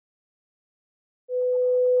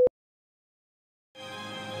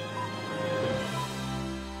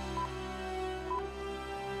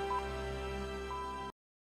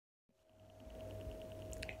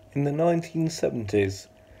In the 1970s,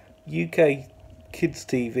 UK kids'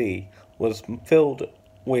 TV was filled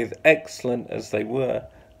with excellent as they were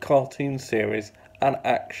cartoon series and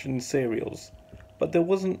action serials, but there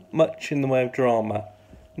wasn't much in the way of drama,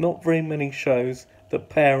 not very many shows that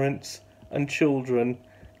parents and children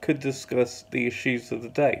could discuss the issues of the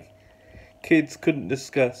day. Kids couldn't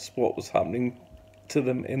discuss what was happening to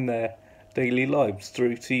them in their daily lives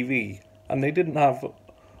through TV, and they didn't have a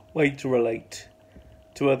way to relate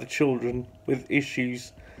to other children with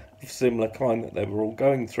issues of similar kind that they were all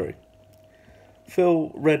going through.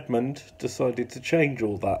 Phil Redmond decided to change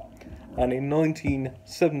all that, and in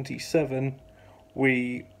 1977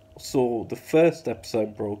 we saw the first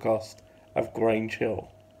episode broadcast of Grange.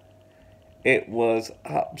 It was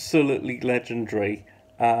absolutely legendary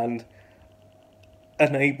and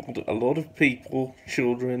enabled a lot of people,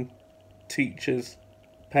 children, teachers,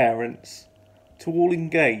 parents, to all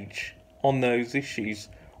engage on those issues,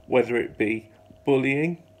 whether it be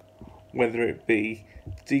bullying, whether it be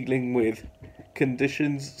dealing with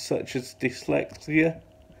conditions such as dyslexia,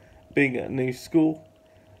 being at a new school,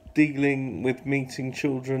 dealing with meeting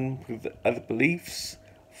children with other beliefs,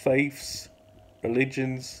 faiths,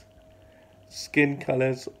 religions, skin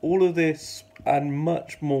colours. All of this and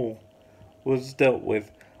much more was dealt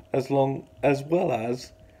with, as well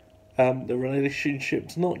as the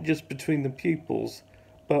relationships not just between the pupils,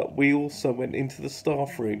 but we also went into the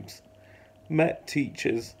staff rooms, met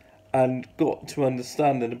teachers, and got to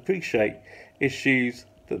understand and appreciate issues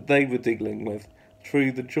that they were dealing with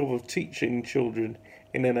through the job of teaching children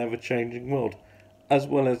in an ever-changing world, as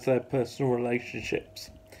well as their personal relationships.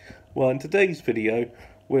 Well, in today's video,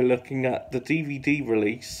 we're looking at the DVD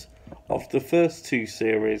release of the first two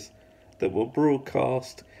series that were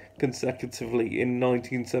broadcast consecutively in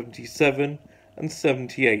 1977 and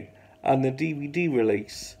 78, and the DVD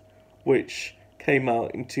release, which came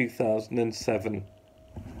out in 2007.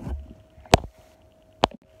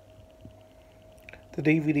 The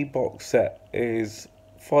DVD box set is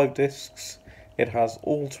 5 discs. It has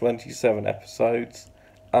all 27 episodes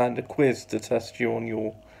and a quiz to test you on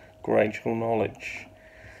your Grange knowledge.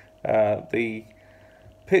 The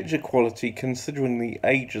picture quality, considering the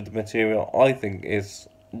age of the material, I think is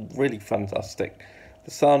really fantastic.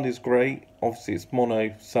 The sound is great. Obviously it's mono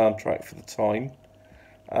soundtrack for the time,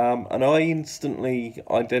 and I instantly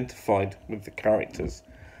identified with the characters,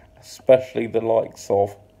 especially the likes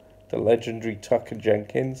of the legendary Tucker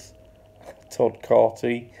Jenkins, Todd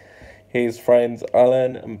Carty, his friends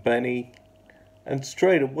Alan and Benny, and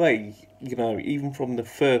straight away, even from the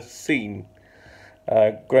first scene,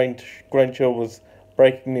 Grange was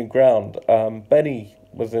breaking new ground. Benny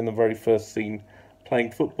was in the very first scene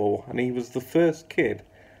playing football, and he was the first kid,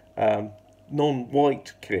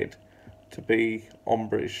 non-white kid, to be on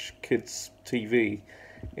British kids TV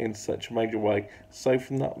in such a major way. So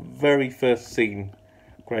from that very first scene,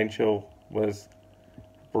 Grange was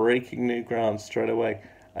breaking new ground straight away.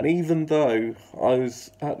 And even though I was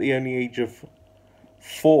at the only age of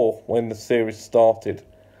 4 when the series started,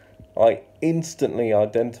 I instantly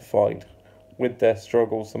identified with their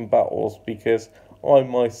struggles and battles, because I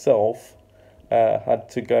myself had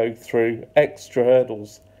to go through extra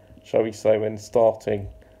hurdles, shall we say, when starting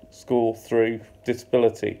school through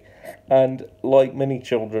disability. And like many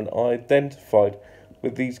children, I identified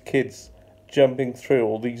with these kids jumping through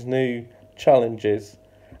all these new challenges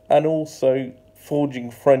and also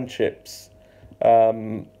forging friendships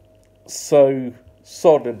so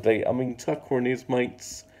solidly. I mean, Tucker and his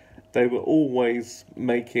mates, they were always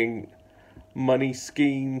making money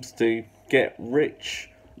schemes to get rich,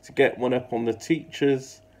 to get one up on the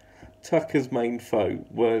teachers. Tucker's main foe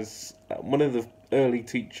was one of the early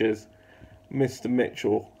teachers, Mr.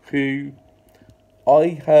 Mitchell, who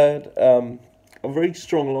I had a very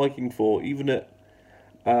strong liking for, even at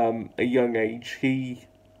a young age. He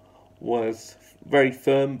was very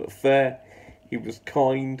firm but fair. He was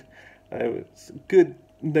kind. There was a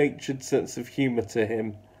good-natured sense of humour to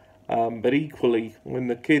him. But equally, when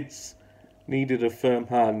the kids needed a firm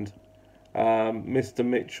hand, Mr.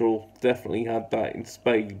 Mitchell definitely had that in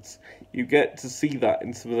spades. You get to see that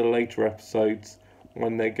in some of the later episodes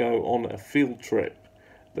when they go on a field trip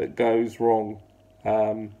that goes wrong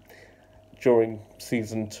during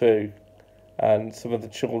season 2, and some of the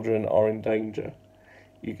children are in danger.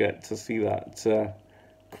 You get to see that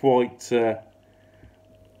quite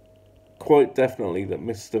definitely, that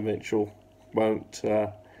Mr. Mitchell won't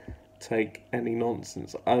take any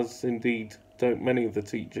nonsense, as indeed don't many of the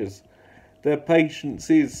teachers. Their patience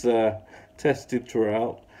is tested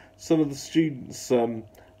throughout. Some of the students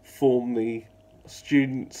form the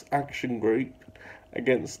Students' Action Group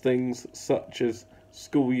against things such as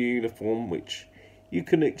school uniform, which you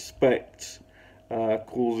can expect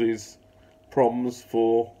causes problems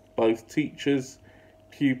for both teachers,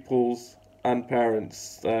 pupils, and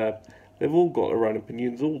parents. They've all got their own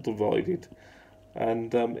opinions, all divided,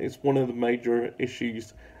 and it's one of the major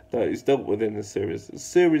issues that is dealt with in the series. The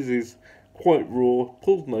series is quite raw,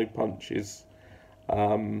 pulls no punches,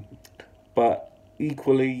 but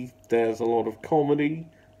equally there's a lot of comedy,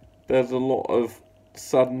 there's a lot of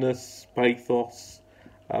sadness, pathos,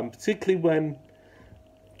 particularly when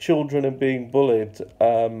children are being bullied.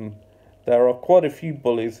 There are quite a few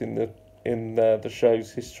bullies in the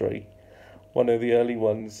show's history. One of the early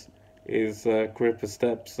ones is Gripper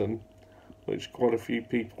Stepson, which quite a few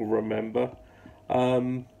people remember.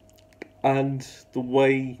 And the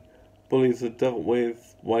way bullies are dealt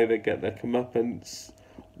with, way they get their comeuppance,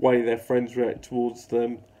 way their friends react towards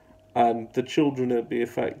them, and the children that be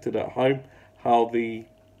affected at home, how the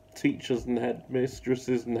teachers and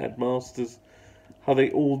headmistresses and headmasters, how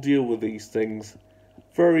they all deal with these things.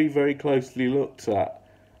 Very, very closely looked at.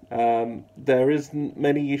 There isn't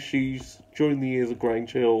many issues during the years of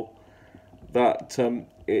Grange Hill that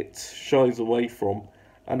it shies away from,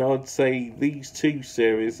 and I'd say these two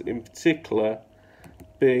series in particular,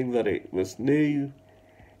 being that it was new,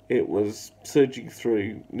 it was surging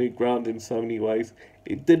through new ground in so many ways,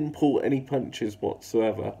 it didn't pull any punches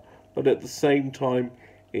whatsoever, but at the same time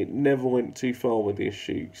it never went too far with the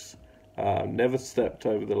issues, never stepped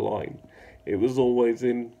over the line. It was always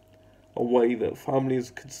in a way that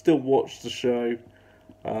families could still watch the show,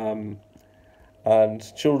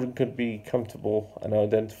 and children could be comfortable and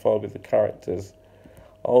identify with the characters.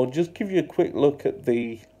 I'll just give you a quick look at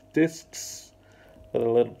the discs with a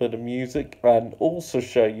little bit of music, and also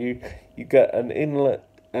show you get an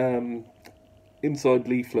inside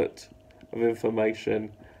leaflet of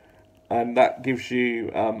information, and that gives you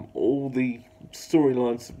all the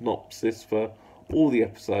storyline synopsis for all the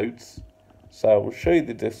episodes. So we'll show you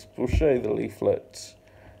the disc, we'll show you the leaflet,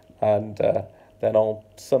 and then I'll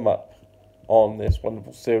sum up on this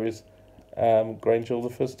wonderful series, Grange Hill, the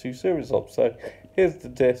first two series up. So here's the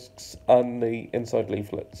discs and the inside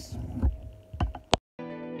leaflets.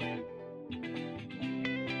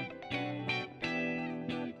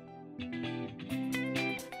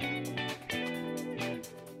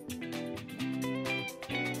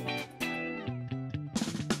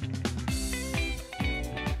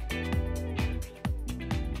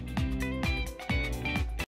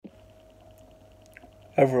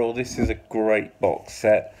 Overall, this is a great box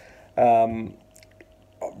set.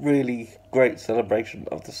 Really great celebration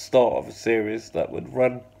of the start of a series that would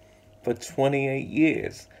run for 28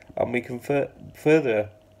 years. And we can further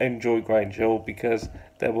enjoy Grange Hill because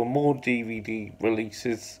there were more DVD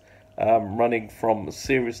releases running from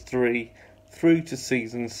Series 3 through to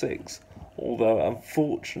Season 6. Although,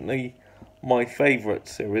 unfortunately, my favourite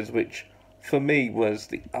series, which for me was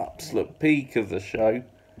the absolute peak of the show,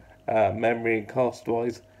 memory and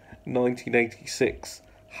cast-wise, 1986,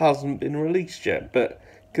 hasn't been released yet. But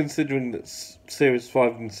considering that Series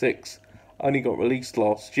 5 and 6 only got released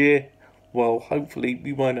last year, well, hopefully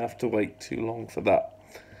we won't have to wait too long for that.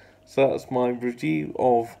 So that's my review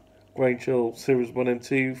of Grange Hill Series 1 and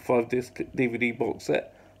 2 5-disc DVD box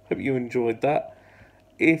set. Hope you enjoyed that.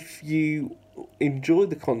 If you enjoy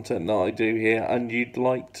the content that I do here and you'd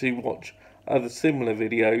like to watch other similar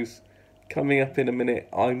videos, coming up in a minute,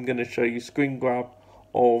 I'm going to show you a screen grab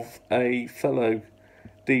of a fellow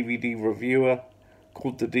DVD reviewer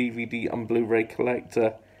called the DVD and Blu-ray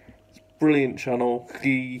Collector. It's a brilliant channel.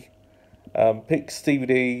 He picks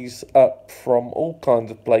DVDs up from all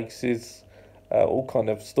kinds of places, all kind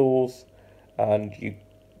of stores, and you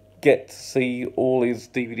get to see all his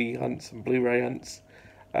DVD hunts and Blu-ray hunts.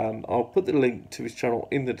 I'll put the link to his channel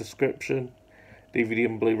in the description, DVD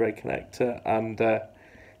and Blu-ray Connector, and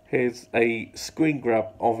here's a screen grab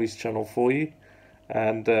of his channel for you,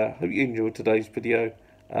 and hope you enjoyed today's video,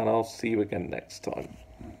 and I'll see you again next time.